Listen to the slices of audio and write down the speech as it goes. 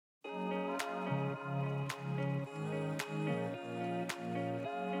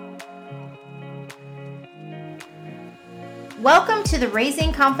Welcome to the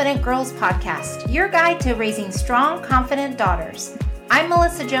Raising Confident Girls podcast, your guide to raising strong, confident daughters. I'm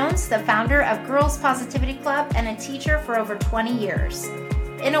Melissa Jones, the founder of Girls Positivity Club and a teacher for over 20 years.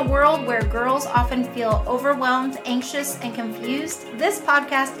 In a world where girls often feel overwhelmed, anxious, and confused, this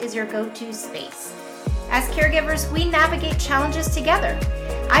podcast is your go-to space. As caregivers, we navigate challenges together.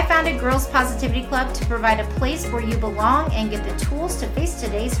 I founded Girls Positivity Club to provide a place where you belong and get the tools to face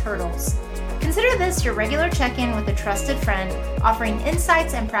today's hurdles. Consider this your regular check-in with a trusted friend, offering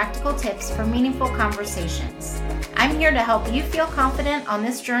insights and practical tips for meaningful conversations. I'm here to help you feel confident on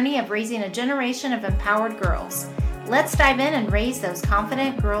this journey of raising a generation of empowered girls. Let's dive in and raise those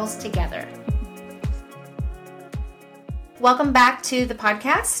confident girls together. Welcome back to the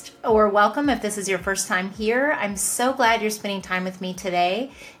podcast, or welcome if this is your first time here. I'm so glad you're spending time with me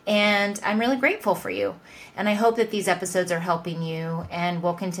today, and I'm really grateful for you. And I hope that these episodes are helping you and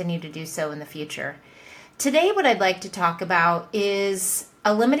will continue to do so in the future. Today, what I'd like to talk about is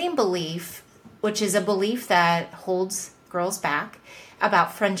a limiting belief, which is a belief that holds girls back,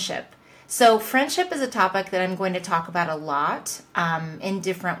 about friendship. So friendship is a topic that I'm going to talk about a lot in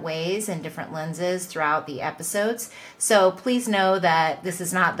different ways and different lenses throughout the episodes. So please know that this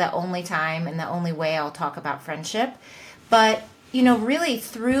is not the only time and the only way I'll talk about friendship. But, you know, really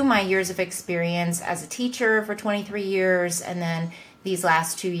through my years of experience as a teacher for 23 years and then these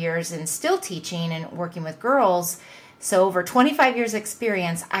last 2 years in still teaching and working with girls, so over 25 years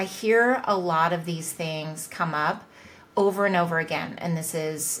experience, I hear a lot of these things come up over and over again. And this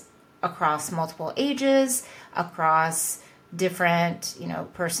is across multiple ages, across different,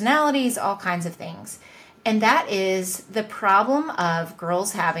 personalities, all kinds of things. And that is the problem of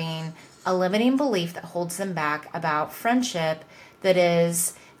girls having a limiting belief that holds them back about friendship. That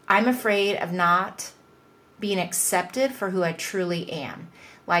is, I'm afraid of not being accepted for who I truly am.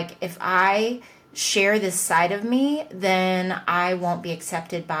 Like if I share this side of me, then I won't be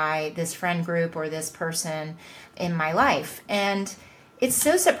accepted by this friend group or this person in my life. And it's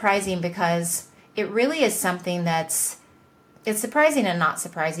so surprising because it really is something it's surprising and not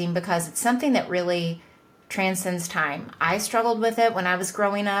surprising because it's something that really transcends time. I struggled with it when I was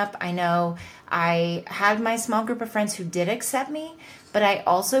growing up. I know I had my small group of friends who did accept me, but I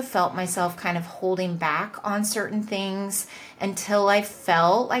also felt myself kind of holding back on certain things until I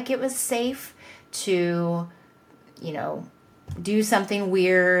felt like it was safe to, do something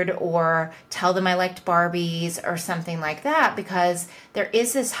weird or tell them I liked Barbies or something like that, because there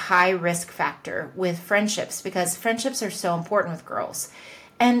is this high risk factor with friendships because friendships are so important with girls.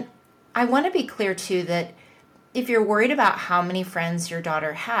 And I want to be clear too that if you're worried about how many friends your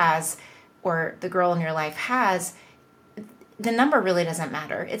daughter has or the girl in your life has, the number really doesn't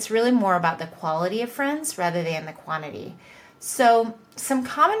matter. It's really more about the quality of friends rather than the quantity. So some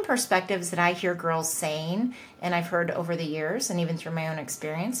common perspectives that I hear girls saying, and I've heard over the years and even through my own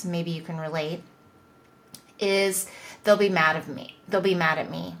experience, maybe you can relate, is they'll be mad at me. They'll be mad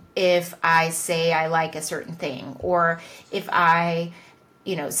at me if I say I like a certain thing, or if I,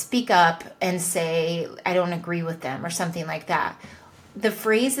 speak up and say I don't agree with them or something like that. The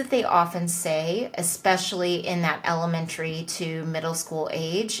phrase that they often say, especially in that elementary to middle school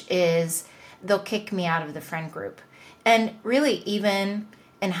age, is they'll kick me out of the friend group. And really, even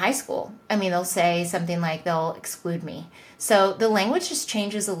in high school, they'll say something like they'll exclude me. So the language just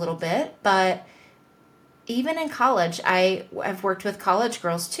changes a little bit, but even in college, I've worked with college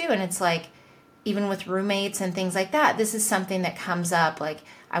girls too, and it's like, even with roommates and things like that, this is something that comes up, like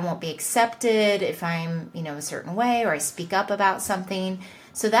I won't be accepted if I'm, a certain way, or I speak up about something.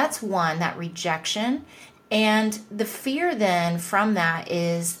 So that's one, that rejection. And the fear then from that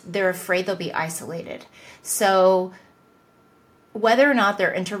is they're afraid they'll be isolated. So whether or not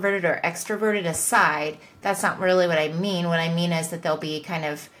they're introverted or extroverted aside, that's not really what I mean. What I mean is that they'll be kind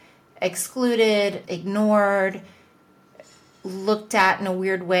of excluded, ignored, looked at in a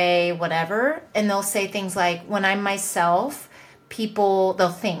weird way, whatever. And they'll say things like, when I'm myself, they'll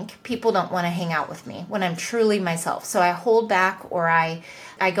think people don't want to hang out with me when I'm truly myself. So I hold back, or I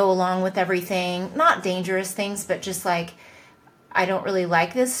go along with everything, not dangerous things, but just like, I don't really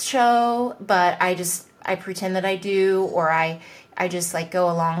like this show, but I pretend that I do, or I just like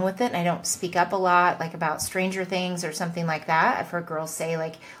go along with it and I don't speak up a lot, like about Stranger Things or something like that. I've heard girls say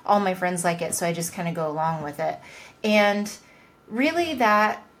like, all my friends like it, so I just kind of go along with it. And really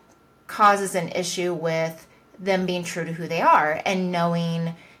that causes an issue with them being true to who they are and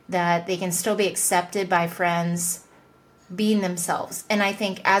knowing that they can still be accepted by friends being themselves. And I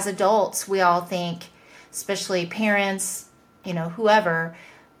think as adults, we all think, especially parents, whoever,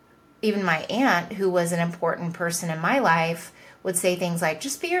 even my aunt, who was an important person in my life, would say things like,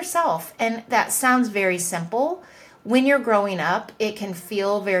 just be yourself. And that sounds very simple when you're growing up, it can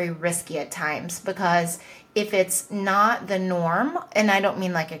feel very risky at times, because if it's not the norm, and I don't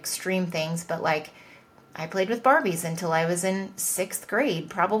mean like extreme things, but like I played with Barbies until I was in 6th grade,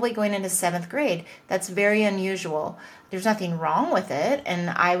 probably going into 7th grade. That's very unusual. There's nothing wrong with it. And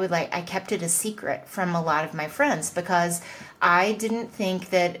I kept it a secret from a lot of my friends, because I didn't think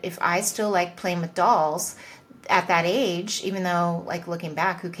that if I still like playing with dolls at that age, even though like looking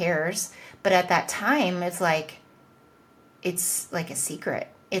back, who cares? But at that time, it's like a secret.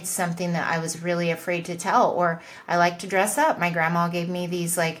 It's something that I was really afraid to tell. Or I like to dress up. My grandma gave me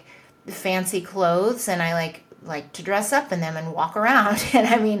these like fancy clothes, and I like to dress up in them and walk around. And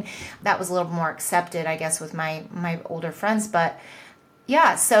I mean, that was a little more accepted, I guess, with my older friends. But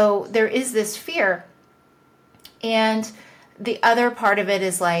yeah, so there is this fear. And the other part of it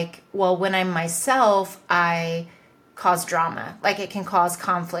is like, well, when I'm myself, I cause drama. Like, it can cause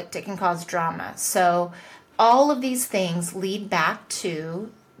conflict. It can cause drama. So all of these things lead back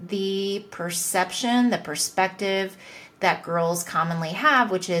to the perception, the perspective that girls commonly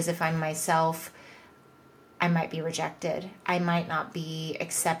have, which is, if I'm myself, I might be rejected. I might not be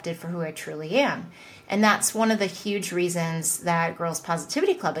accepted for who I truly am. And that's one of the huge reasons that Girls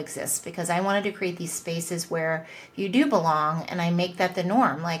Positivity Club exists, because I wanted to create these spaces where you do belong, and I make that the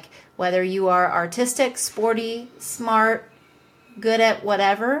norm. Like, whether you are artistic, sporty, smart, good at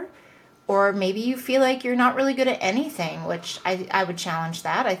whatever, or maybe you feel like you're not really good at anything, which I would challenge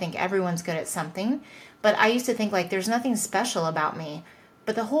that. I think everyone's good at something. But I used to think like there's nothing special about me.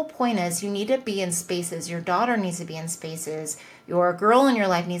 But the whole point is, you need to be in spaces. Your daughter needs to be in spaces. Your girl in your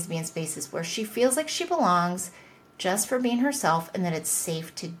life needs to be in spaces where she feels like she belongs just for being herself, and that it's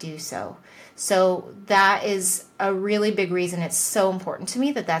safe to do so. So that is a really big reason it's so important to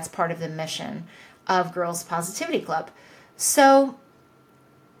me that that's part of the mission of Girls Positivity Club. So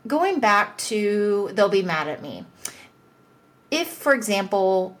going back to they'll be mad at me. If, for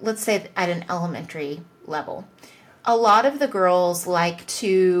example, let's say at an elementary level, a lot of the girls like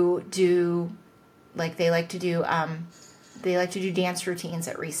to do dance routines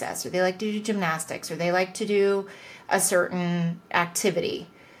at recess, or they like to do gymnastics, or they like to do a certain activity.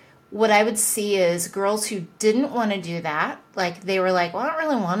 What I would see is girls who didn't want to do that, like they were like, well, I don't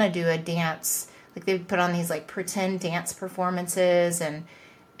really want to do a dance. Like, they would put on these like pretend dance performances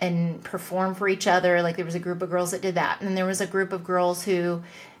and perform for each other. Like, there was a group of girls that did that. And then there was a group of girls who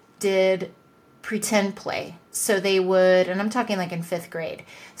did pretend play. So they would, and I'm talking like in 5th grade.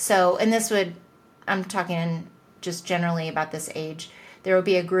 So, I'm talking just generally about this age. There would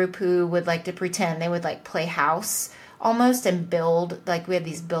be a group who would like to pretend. They would like play house almost and build, like we had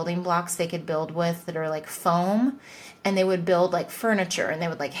these building blocks they could build with that are like foam. And they would build like furniture, and they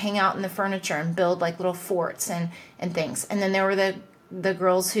would like hang out in the furniture and build like little forts and things. And then there were the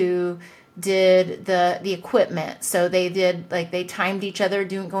girls who did the equipment. So they did, like, they timed each other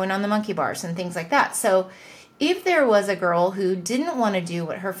going on the monkey bars and things like that. So if there was a girl who didn't want to do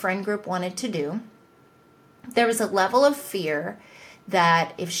what her friend group wanted to do, there was a level of fear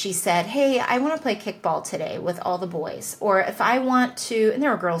that if she said, hey, I want to play kickball today with all the boys, or if I want to, and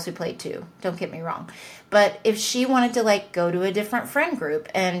there were girls who played too, don't get me wrong, but if she wanted to like go to a different friend group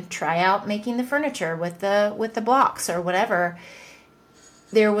and try out making the furniture with the blocks or whatever,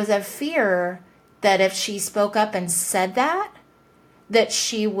 there was a fear that if she spoke up and said that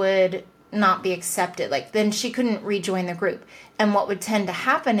she would not be accepted. Like, then she couldn't rejoin the group. And what would tend to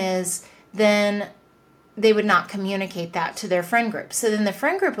happen is then they would not communicate that to their friend group. So then the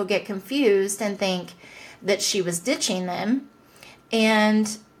friend group would get confused and think that she was ditching them.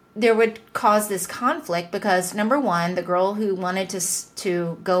 And there would cause this conflict because, number one, the girl who wanted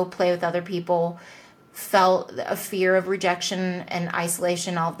to go play with other people felt a fear of rejection and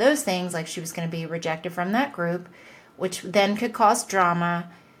isolation, all of those things, like she was going to be rejected from that group, which then could cause drama,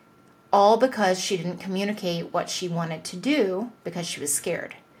 all because she didn't communicate what she wanted to do because she was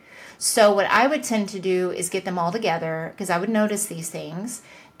scared. So what I would tend to do is get them all together, because I would notice these things.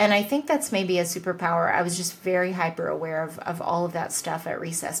 And I think that's maybe a superpower. I was just very hyper aware of all of that stuff at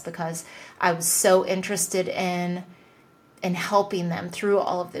recess because I was so interested in helping them through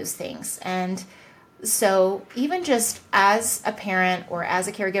all of those things. And so even just as a parent or as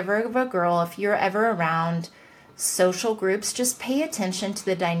a caregiver of a girl, if you're ever around social groups, just pay attention to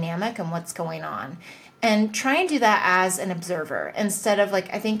the dynamic and what's going on. And try and do that as an observer instead of,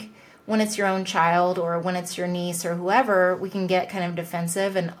 like, I think when it's your own child or when it's your niece or whoever, we can get kind of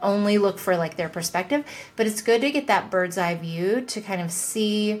defensive and only look for like their perspective. But it's good to get that bird's eye view to kind of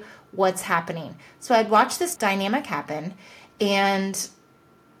see what's happening. So I'd watch this dynamic happen and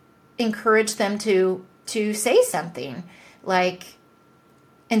encourage them to say something, like,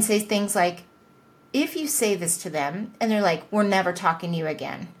 and say things like, if you say this to them and they're like, we're never talking to you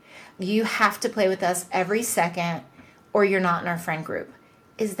again, you have to play with us every second or you're not in our friend group,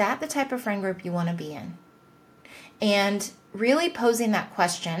 is that the type of friend group you want to be in? And really posing that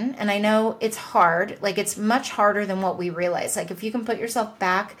question, and I know it's hard, like it's much harder than what we realize. Like if you can put yourself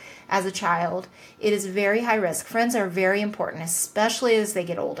back as a child, it is very high risk. Friends are very important, especially as they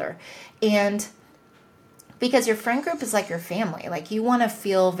get older. And because your friend group is like your family, like you want to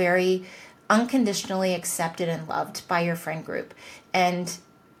feel very unconditionally accepted and loved by your friend group. And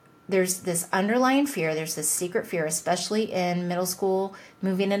there's this underlying fear, there's this secret fear, especially in middle school,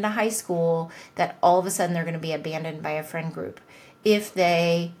 moving into high school, that all of a sudden they're going to be abandoned by a friend group if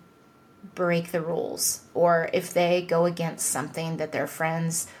they break the rules or if they go against something that their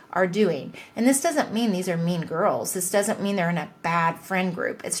friends are doing. And this doesn't mean these are mean girls. This doesn't mean they're in a bad friend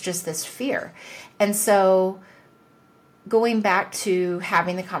group. It's just this fear. And so going back to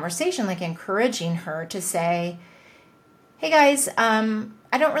having the conversation, like encouraging her to say, hey guys,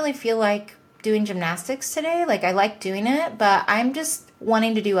 I don't really feel like doing gymnastics today. Like I like doing it, but I'm just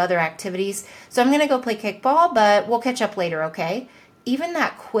wanting to do other activities. So I'm going to go play kickball, but we'll catch up later, okay? Even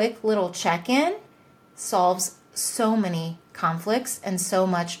that quick little check-in solves so many conflicts and so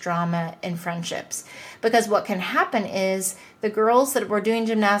much drama in friendships. Because what can happen is the girls that were doing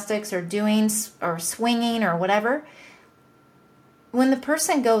gymnastics or swinging or whatever, when the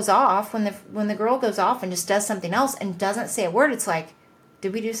person goes off, when the girl goes off and just does something else and doesn't say a word, it's like,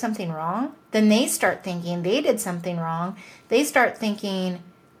 did we do something wrong? Then they start thinking they did something wrong. They start thinking,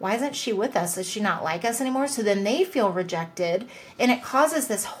 why isn't she with us? Does she not like us anymore? So then they feel rejected, and it causes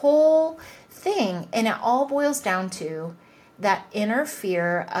this whole thing. And it all boils down to that inner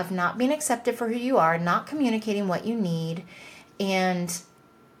fear of not being accepted for who you are, not communicating what you need, and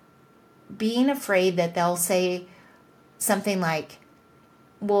being afraid that they'll say something like,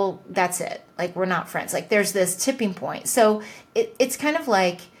 well, that's it. Like, we're not friends. Like, there's this tipping point. So it's kind of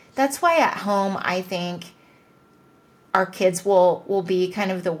like, that's why at home, I think our kids will be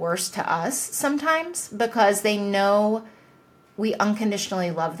kind of the worst to us sometimes, because they know we unconditionally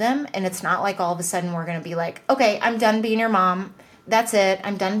love them. And it's not like all of a sudden we're going to be like, okay, I'm done being your mom. That's it.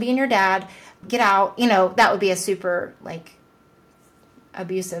 I'm done being your dad. Get out. You know, that would be a super like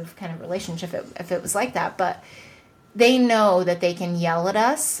abusive kind of relationship if it was like that. But they know that they can yell at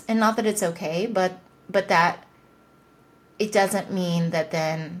us, and not that it's okay, but that it doesn't mean that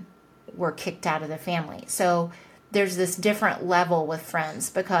then we're kicked out of the family. So there's this different level with friends,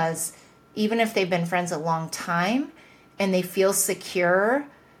 because even if they've been friends a long time and they feel secure,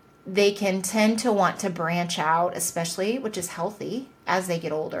 they can tend to want to branch out, especially, which is healthy, as they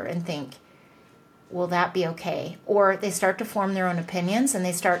get older and think, will that be okay? Or they start to form their own opinions, and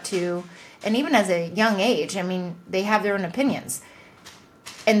they start to, and even as a young age, I mean, they have their own opinions.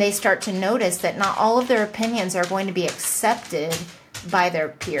 And they start to notice that not all of their opinions are going to be accepted by their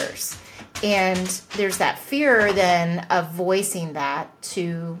peers. And there's that fear then of voicing that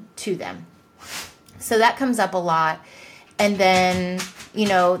to them. So that comes up a lot. And then, you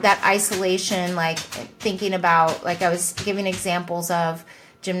know, that isolation, like thinking about, like I was giving examples of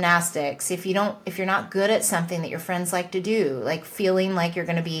gymnastics. If you're not good at something that your friends like to do, like feeling like you're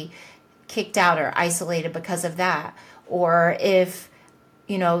going to be kicked out or isolated because of that. Or if,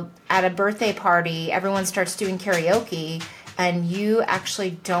 you know, at a birthday party, everyone starts doing karaoke and you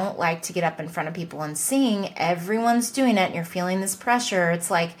actually don't like to get up in front of people and sing, everyone's doing it and you're feeling this pressure.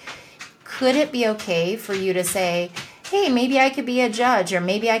 It's like, could it be okay for you to say, hey, maybe I could be a judge, or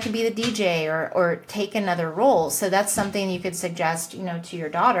maybe I could be the DJ, or take another role? So that's something you could suggest, you know, to your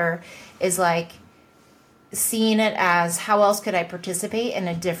daughter, is like seeing it as, how else could I participate in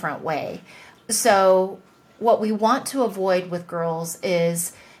a different way? So what we want to avoid with girls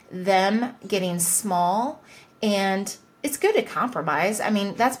is them getting small, and it's good to compromise. I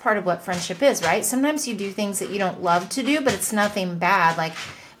mean, that's part of what friendship is, right? Sometimes you do things that you don't love to do, but it's nothing bad. Like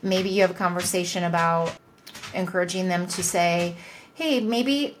maybe you have a conversation about encouraging them to say, hey,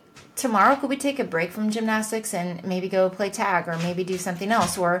 maybe tomorrow could we take a break from gymnastics and maybe go play tag, or maybe do something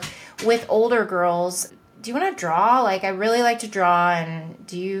else? Or with older girls, do you want to draw? Like, I really like to draw, and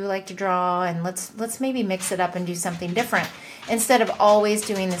do you like to draw? And let's maybe mix it up and do something different instead of always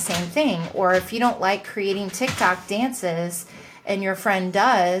doing the same thing. Or if you don't like creating TikTok dances and your friend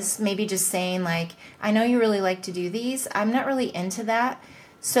does, maybe just saying like, I know you really like to do these. I'm not really into that.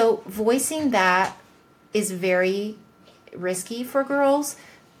 So voicing that is very risky for girls,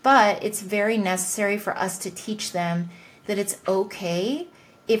 but it's very necessary for us to teach them that it's okay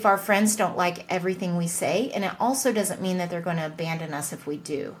if our friends don't like everything we say, and it also doesn't mean that they're going to abandon us if we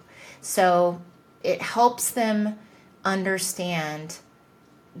do. So it helps them understand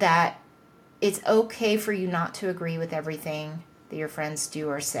that it's okay for you not to agree with everything that your friends do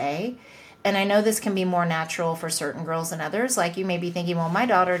or say. And I know this can be more natural for certain girls than others. Like, you may be thinking, well, my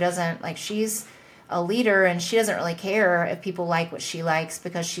daughter doesn't, like, she's a leader and she doesn't really care if people like what she likes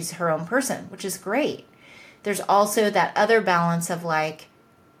because she's her own person, which is great. There's also that other balance of like,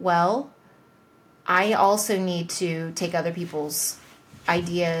 well, I also need to take other people's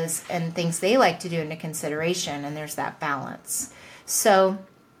ideas and things they like to do into consideration, and there's that balance. So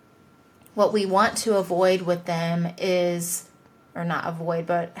what we want to avoid with them is, or not avoid,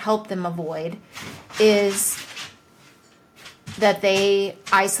 but help them avoid, is that they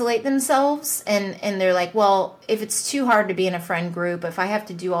isolate themselves and they're like, well, if it's too hard to be in a friend group, if I have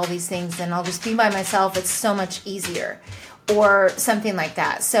to do all these things, then I'll just be by myself. It's so much easier, or something like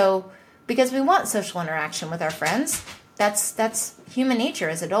that. So because we want social interaction with our friends, that's human nature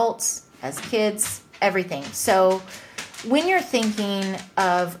as adults, as kids, everything. So when you're thinking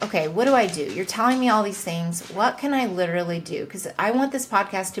of, okay, what do I do? You're telling me all these things. What can I literally do? Because I want this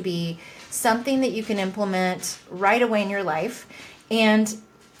podcast to be something that you can implement right away in your life. And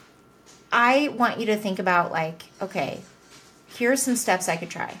I want you to think about like, okay, here's some steps I could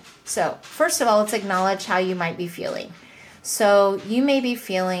try. So first of all, let's acknowledge how you might be feeling. So you may be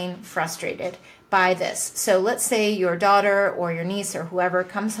feeling frustrated by this. So let's say your daughter or your niece or whoever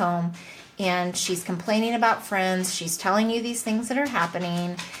comes home and she's complaining about friends. She's telling you these things that are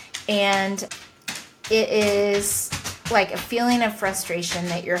happening, and it is like a feeling of frustration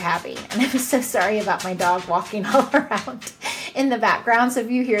that you're having. And I'm so sorry about my dog walking all around in the background. So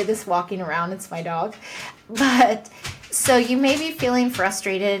if you hear this walking around, it's my dog. But so you may be feeling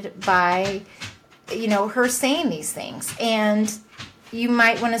frustrated by, her saying these things. And you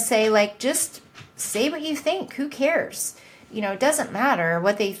might want to say, like, just say what you think. Who cares? It doesn't matter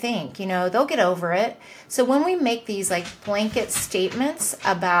what they think. They'll get over it. So when we make these like blanket statements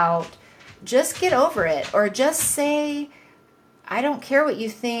about just get over it, or just say, I don't care what you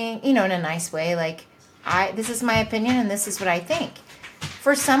think, in a nice way, like, this is my opinion and this is what I think.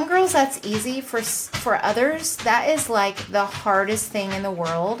 For some girls, that's easy. For others, that is like the hardest thing in the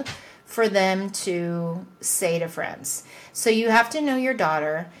world for them to say to friends. So you have to know your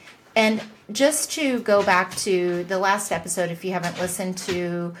daughter. And just to go back to the last episode, if you haven't listened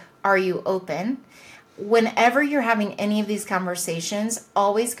to Are You Open? Whenever you're having any of these conversations,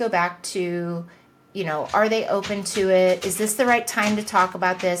 always go back to, are they open to it? Is this the right time to talk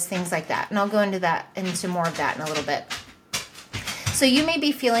about this? Things like that. And I'll go into more of that in a little bit. So you may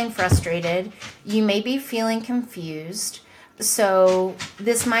be feeling frustrated. You may be feeling confused. So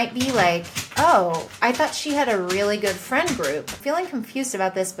this might be like, oh, I thought she had a really good friend group. I'm feeling confused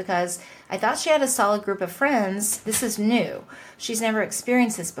about this because I thought she had a solid group of friends. This is new. She's never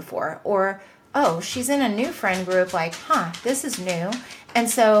experienced this before. Or, oh, she's in a new friend group. Like, this is new. And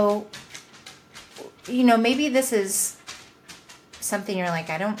so, maybe this is something you're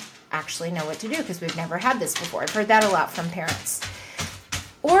like, I don't actually know what to do because we've never had this before. I've heard that a lot from parents.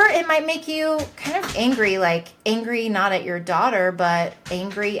 Or it might make you kind of angry, like angry not at your daughter, but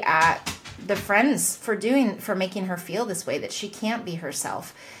angry at the friends for making her feel this way, that she can't be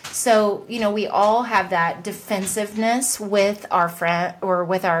herself. So, we all have that defensiveness with our friend or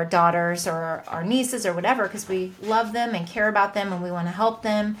with our daughters or our nieces or whatever, because we love them and care about them and we want to help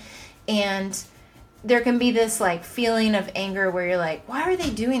them. And there can be this like feeling of anger where you're like, why are they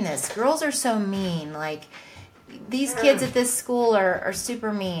doing this? Girls are so mean. Like, these kids at this school are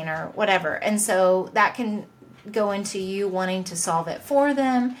super mean or whatever. And so that can go into you wanting to solve it for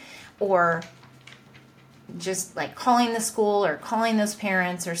them, or just like calling the school or calling those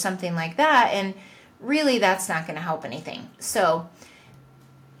parents or something like that. And really that's not going to help anything. So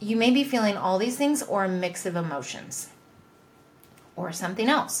you may be feeling all these things, or a mix of emotions or something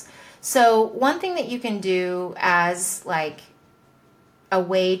else. So one thing that you can do as like a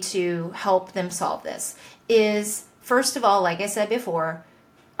way to help them solve this is, first of all, like I said before,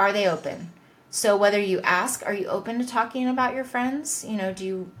 are they open? So whether you ask, are you open to talking about your friends? Do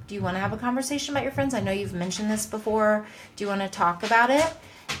you want to have a conversation about your friends? I know you've mentioned this before. Do you want to talk about it?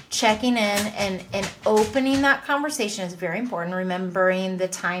 Checking in and opening that conversation is very important. Remembering the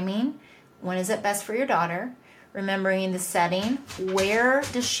timing. When is it best for your daughter? Remembering the setting. Where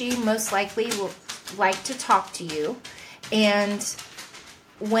does she most likely like to talk to you? And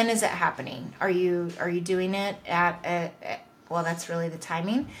when is it happening? Are you doing it at well, that's really the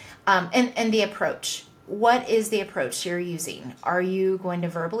timing. And the approach. What is the approach you're using? Are you going to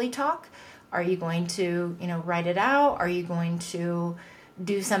verbally talk? Are you going to, write it out? Are you going to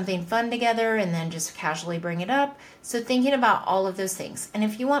do something fun together and then just casually bring it up. So thinking about all of those things. And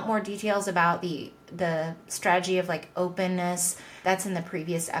if you want more details about the strategy of like openness, that's in the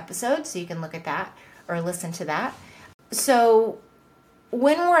previous episode, so you can look at that or listen to that. So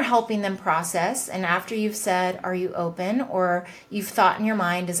when we're helping them process, and after you've said, are you open? Or you've thought in your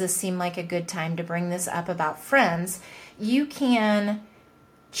mind, does this seem like a good time to bring this up about friends? You can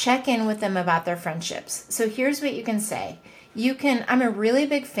check in with them about their friendships. So here's what you can say. I'm a really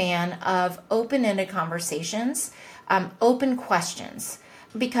big fan of open-ended conversations, open questions,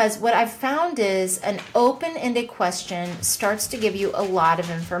 because what I've found is an open-ended question starts to give you a lot of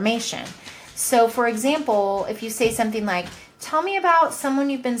information. So for example, if you say something like, tell me about someone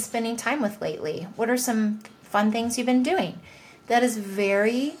you've been spending time with lately. What are some fun things you've been doing? That is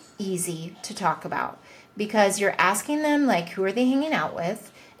very easy to talk about because you're asking them, like, who are they hanging out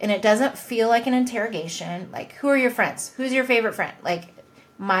with? And it doesn't feel like an interrogation. Like, who are your friends? Who's your favorite friend? Like,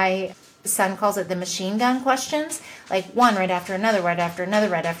 my son calls it the machine gun questions. Like, one right after another, right after another,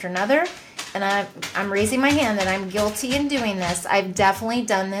 right after another. And I'm raising my hand that I'm guilty in doing this. I've definitely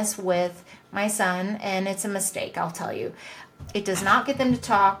done this with my son, and it's a mistake, I'll tell you. It does not get them to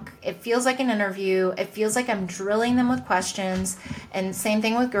talk. It feels like an interview. It feels like I'm drilling them with questions. And same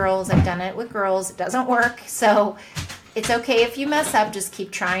thing with girls. I've done it with girls. It doesn't work. So it's okay if you mess up. Just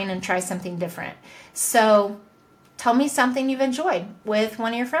keep trying and try something different. So tell me something you've enjoyed with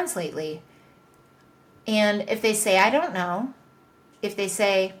one of your friends lately. And if they say, I don't know, if they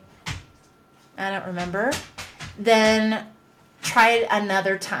say, I don't remember, then try it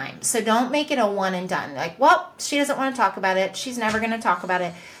another time. So don't make it a one and done. Like, well, she doesn't want to talk about it. She's never going to talk about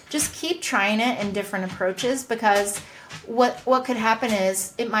it. Just keep trying it in different approaches, because what could happen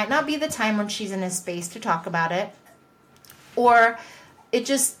is it might not be the time when she's in a space to talk about it, or it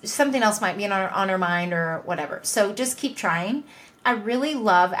just, something else might be on her mind or whatever. So just keep trying. I really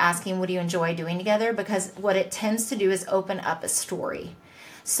love asking, what do you enjoy doing together? Because what it tends to do is open up a story.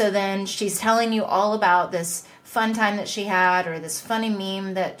 So then she's telling you all about this fun time that she had, or this funny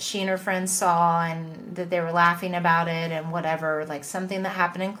meme that she and her friends saw and that they were laughing about it and whatever, like something that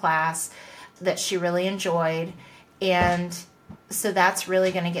happened in class that she really enjoyed. And so that's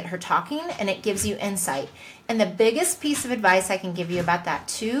really going to get her talking, and it gives you insight. And the biggest piece of advice I can give you about that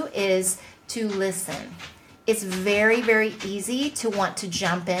too is to listen. It's very, very easy to want to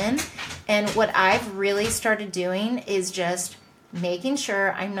jump in. And what I've really started doing is just making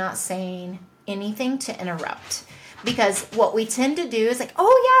sure I'm not saying anything to interrupt. Because what we tend to do is like,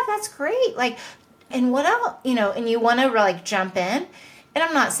 oh yeah, that's great. Like, and what else? And you want to like jump in. And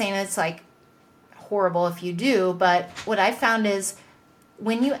I'm not saying it's like horrible if you do, but what I found is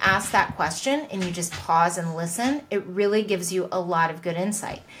when you ask that question and you just pause and listen, it really gives you a lot of good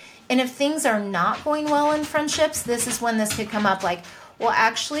insight. And if things are not going well in friendships, this is when this could come up, like, well,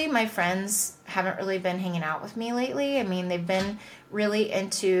 actually, my friends haven't really been hanging out with me lately. I mean, they've been really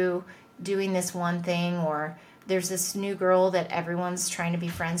into doing this one thing, or there's this new girl that everyone's trying to be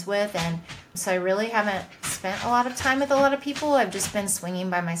friends with. And so I really haven't spent a lot of time with a lot of people. I've just been swinging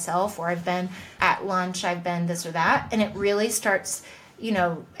by myself, or I've been at lunch, I've been this or that. And it really starts,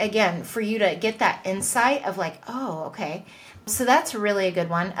 again, for you to get that insight of like, oh, okay. So that's really a good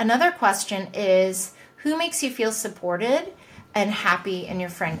one. Another question is, who makes you feel supported and happy in your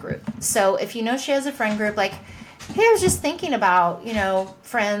friend group? So if you know she has a friend group, like, hey, I was just thinking about,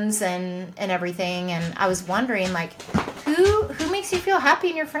 friends and everything, and I was wondering, like, who makes you feel happy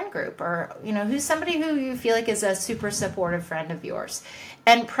in your friend group? Or, who's somebody who you feel like is a super supportive friend of yours?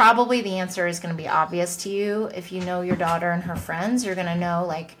 And probably the answer is going to be obvious to you. If you know your daughter and her friends, you're going to know,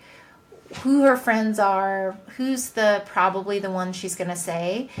 like, who her friends are, who's probably the one she's going to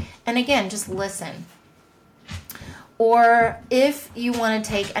say. And again, just listen. Or if you want to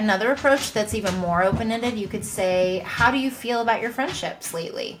take another approach that's even more open-ended, you could say, how do you feel about your friendships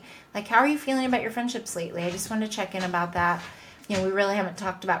lately? Like, how are you feeling about your friendships lately? I just wanted to check in about that. We really haven't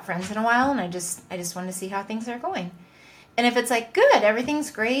talked about friends in a while, and I just wanted to see how things are going. And if it's like, good,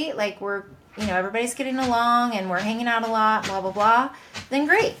 everything's great, like we're, everybody's getting along and we're hanging out a lot, blah, blah, blah, then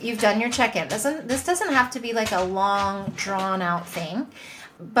great, you've done your check-in. This doesn't have to be like a long, drawn-out thing.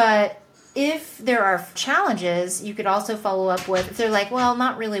 But if there are challenges, you could also follow up with, if they're like, well,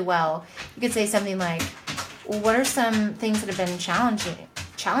 not really well, you could say something like, well, what are some things that have been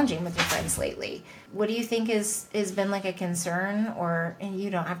challenging with your friends lately? What do you think is been like a concern? Or, and you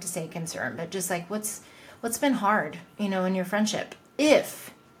don't have to say concern, but just like, what's been hard, in your friendship?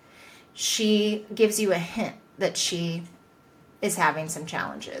 If she gives you a hint that she is having some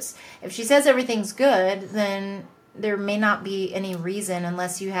challenges. If she says everything's good, then there may not be any reason,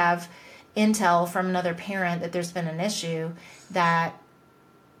 unless you have intel from another parent that there's been an issue, that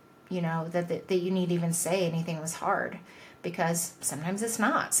that you need to even say anything was hard, because sometimes it's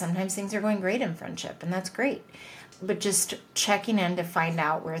not. Sometimes things are going great in friendship, and that's great. But just checking in to find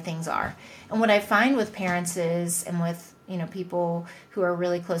out where things are. And what I find with parents is, and with, people who are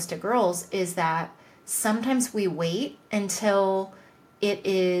really close to girls, is that sometimes we wait until it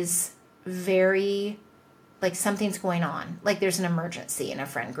is very, like, something's going on. Like there's an emergency in a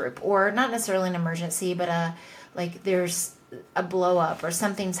friend group, or not necessarily an emergency, but there's a blow up or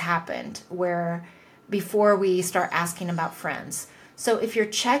something's happened, where before we start asking about friends. So if you're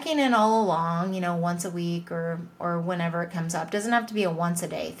checking in all along, once a week or whenever it comes up, doesn't have to be a once a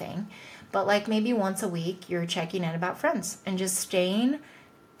day thing, but like maybe once a week you're checking in about friends and just staying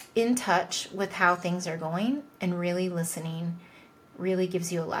in touch with how things are going and really listening really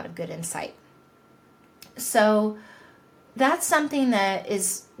gives you a lot of good insight. So that's something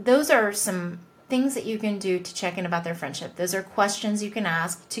those are some things that you can do to check in about their friendship. Those are questions you can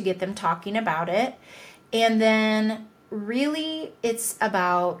ask to get them talking about it. And then really it's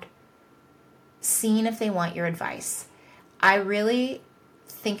about seeing if they want your advice. I really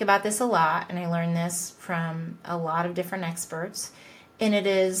think about this a lot, and I learned this from a lot of different experts. And it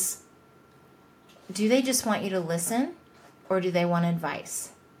is, do they just want you to listen, or do they want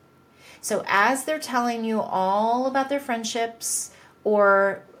advice? So as they're telling you all about their friendships,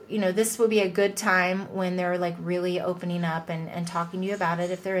 or, this would be a good time when they're like really opening up and talking to you about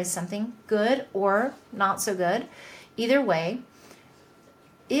it, if there is something good or not so good. Either way,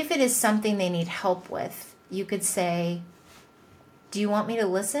 if it is something they need help with, you could say, do you want me to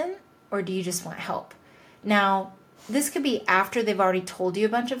listen, or do you just want help? Now, this could be after they've already told you a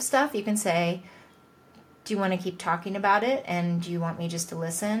bunch of stuff. You can say, do you want to keep talking about it, and do you want me just to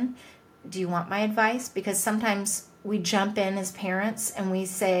listen? Do you want my advice? Because sometimes we jump in as parents and we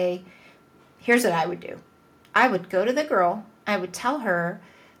say, here's what I would do. I would go to the girl. I would tell her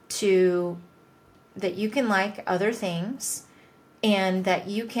that you can like other things, and that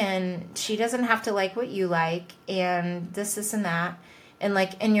she doesn't have to like what you like, and this and that, and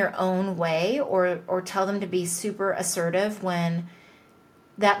like in your own way, or tell them to be super assertive when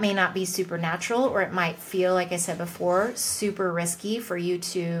that may not be super natural, or it might feel, like I said before, super risky for you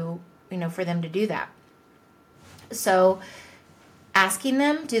to, for them to do that. So asking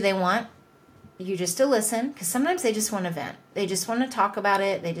them, do they want you just to listen? Because sometimes they just want to vent. They just want to talk about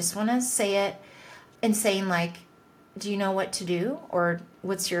it. They just want to say it, and saying like, do you know what to do? Or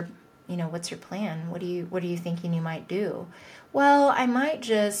what's your plan? What are you thinking you might do? Well, I might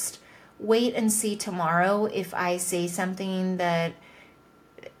just wait and see tomorrow if I say something that,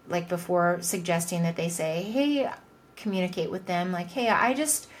 like before suggesting that they say, hey, communicate with them. Like, hey, I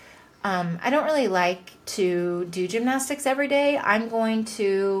don't really like to do gymnastics every day. I'm going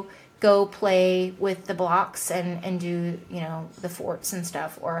to go play with the blocks and do, the forts and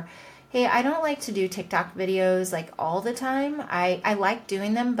stuff. Or, hey, I don't like to do TikTok videos like all the time. I like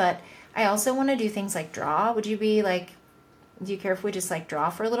doing them, but I also want to do things like draw. Would you be like, do you care if we just like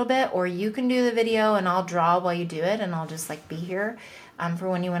draw for a little bit? Or you can do the video and I'll draw while you do it, and I'll just like be here for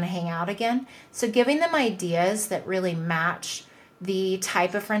when you want to hang out again. So giving them ideas that really match the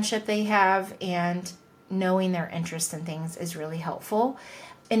type of friendship they have, and knowing their interest in things is really helpful.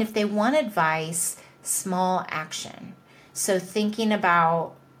 And if they want advice, small action. So thinking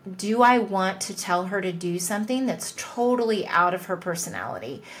about, do I want to tell her to do something that's totally out of her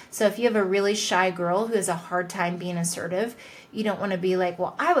personality? So if you have a really shy girl who has a hard time being assertive, you don't want to be like,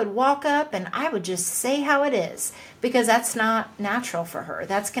 well, I would walk up and I would just say how it is, because that's not natural for her.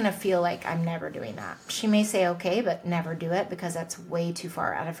 That's going to feel like, I'm never doing that. She may say okay, but never do it, because that's way too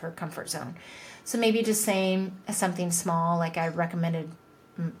far out of her comfort zone. So maybe just saying something small, like I recommended,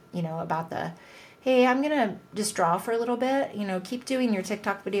 about hey, I'm going to just draw for a little bit. Keep doing your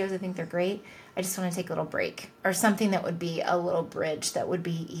TikTok videos. I think they're great. I just want to take a little break, or something that would be a little bridge that would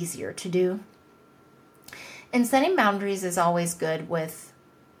be easier to do. And setting boundaries is always good with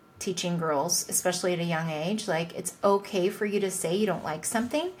teaching girls, especially at a young age. Like, it's okay for you to say you don't like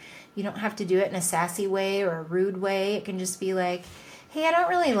something. You don't have to do it in a sassy way or a rude way. It can just be like, hey, I don't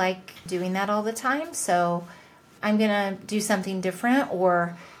really like doing that all the time, so I'm going to do something different.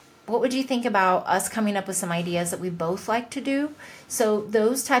 Or, what would you think about us coming up with some ideas that we both like to do? So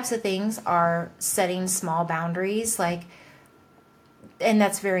those types of things are setting small boundaries, and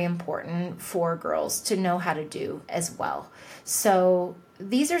that's very important for girls to know how to do as well. So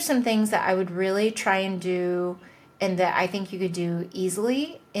these are some things that I would really try and do, and that I think you could do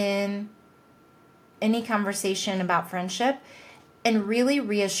easily in any conversation about friendship, and really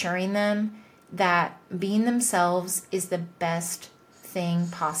reassuring them that being themselves is the best thing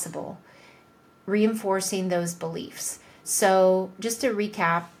possible, reinforcing those beliefs. So just to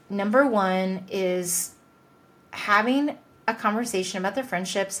recap, number one is having a conversation about their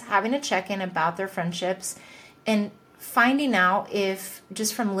friendships, having a check-in about their friendships, and finding out if,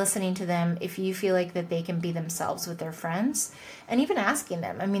 just from listening to them, if you feel like that they can be themselves with their friends, and even asking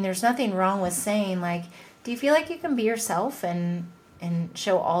them. I mean, there's nothing wrong with saying, like, do you feel like you can be yourself and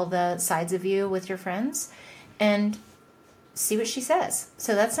show all the sides of you with your friends? And see what she says.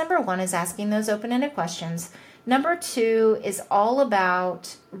 So that's number one, is asking those open-ended questions. Number two is all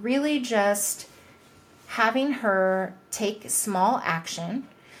about really just having her take small action.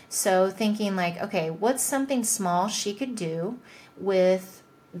 So thinking like, okay, what's something small she could do with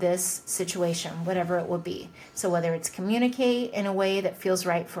this situation, whatever it would be. So whether it's communicate in a way that feels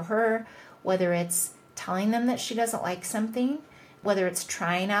right for her, whether it's telling them that she doesn't like something, whether it's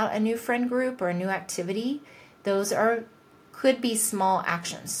trying out a new friend group or a new activity, those could be small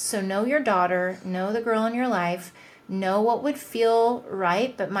actions. So know your daughter, know the girl in your life, know what would feel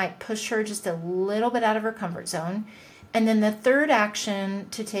right but might push her just a little bit out of her comfort zone. And then the third action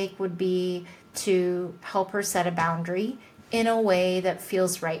to take would be to help her set a boundary in a way that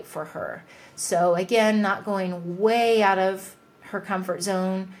feels right for her. So again, not going way out of her comfort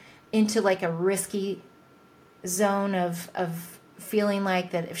zone into like a risky zone of feeling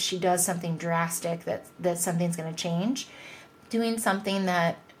like that if she does something drastic that something's going to change. Doing something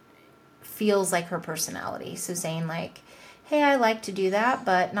that feels like her personality. So saying like, hey, I like to do that,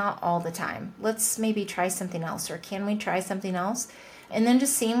 but not all the time. Let's maybe try something else, or can we try something else? And then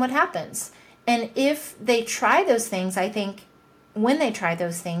just seeing what happens. And if they try those things, I think when they try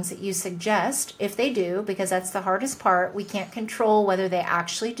those things that you suggest, if they do, because that's the hardest part, we can't control whether they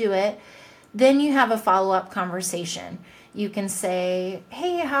actually do it, then you have a follow-up conversation. You can say,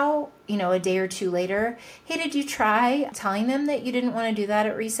 hey, how, a day or two later, hey, did you try telling them that you didn't want to do that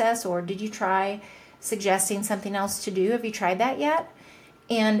at recess? Or did you try suggesting something else to do? Have you tried that yet?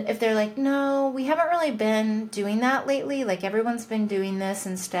 And if they're like, no, we haven't really been doing that lately, like everyone's been doing this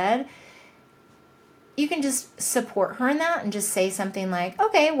instead, you can just support her in that and just say something like,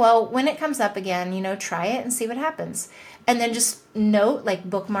 okay, well, when it comes up again, try it and see what happens. And then just note, like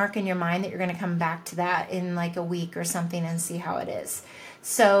bookmark in your mind that you're going to come back to that in like a week or something and see how it is.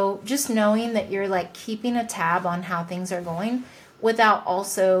 So just knowing that you're like keeping a tab on how things are going without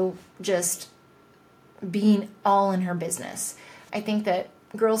also just being all in her business. I think that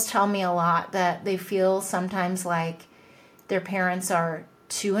girls tell me a lot that they feel sometimes like their parents are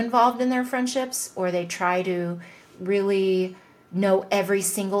too involved in their friendships, or they try to really know every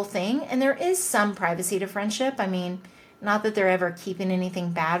single thing. And there is some privacy to friendship. I mean, not that they're ever keeping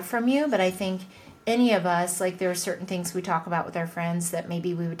anything bad from you, but I think any of us, like there are certain things we talk about with our friends that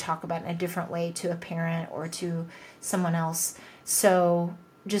maybe we would talk about in a different way to a parent or to someone else. So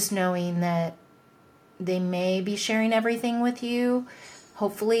just knowing that they may be sharing everything with you.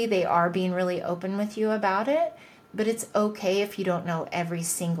 Hopefully they are being really open with you about it, but it's okay if you don't know every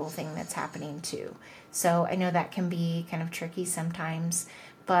single thing that's happening too. So I know that can be kind of tricky sometimes,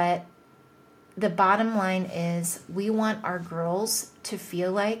 but the bottom line is we want our girls to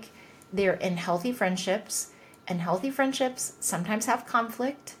feel like they're in healthy friendships, and healthy friendships sometimes have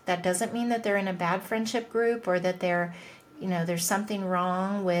conflict. That doesn't mean that they're in a bad friendship group or that they're, there's something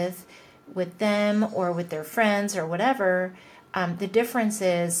wrong with them or with their friends or whatever. The difference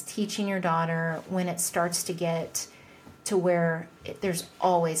is teaching your daughter when it starts to get to where there's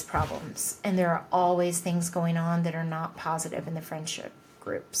always problems and there are always things going on that are not positive in the friendship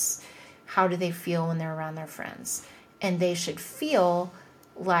groups. How do they feel when they're around their friends? And they should feel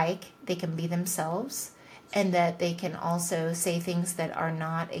like they can be themselves and that they can also say things that are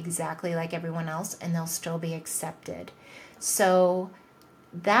not exactly like everyone else and they'll still be accepted. So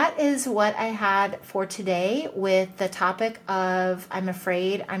that is what I had for today with the topic of I'm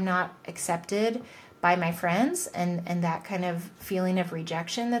afraid I'm not accepted by my friends and that kind of feeling of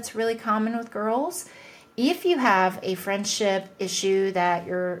rejection that's really common with girls. If you have a friendship issue that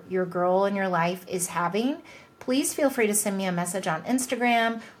your girl in your life is having, please feel free to send me a message on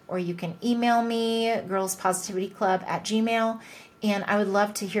Instagram, or you can email me, girlspositivityclub@gmail.com, and I would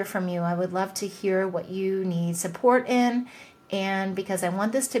love to hear from you. I would love to hear what you need support in, and because I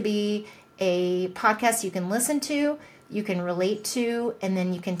want this to be a podcast you can listen to, you can relate to, and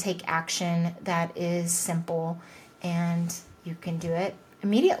then you can take action that is simple, and you can do it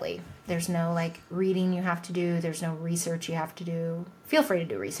immediately. There's no reading you have to do. There's no research you have to do. Feel free to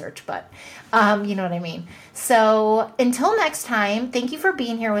do research, but you know what I mean. So until next time, thank you for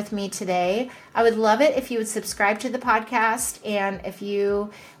being here with me today. I would love it if you would subscribe to the podcast, and if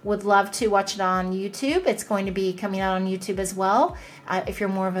you would love to watch it on YouTube, it's going to be coming out on YouTube as well, if you're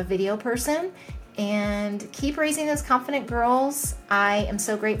more of a video person. and keep raising those confident girls. I am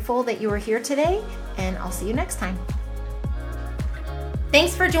so grateful that you were here today, and I'll see you next time.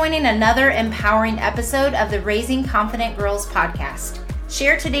 Thanks for joining another empowering episode of the Raising Confident Girls podcast.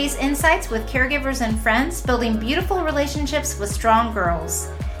 Share today's insights with caregivers and friends, building beautiful relationships with strong girls.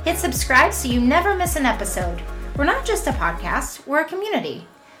 Hit subscribe so you never miss an episode. We're not just a podcast, we're a community.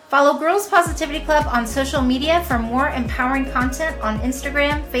 Follow Girls Positivity Club on social media for more empowering content on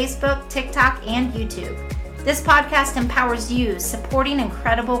Instagram, Facebook, TikTok, and YouTube. This podcast empowers you, supporting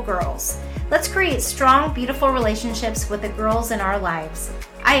incredible girls. Let's create strong, beautiful relationships with the girls in our lives.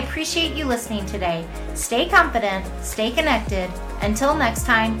 I appreciate you listening today. Stay confident, stay connected. Until next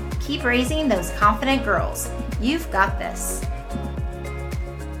time, keep raising those confident girls. You've got this.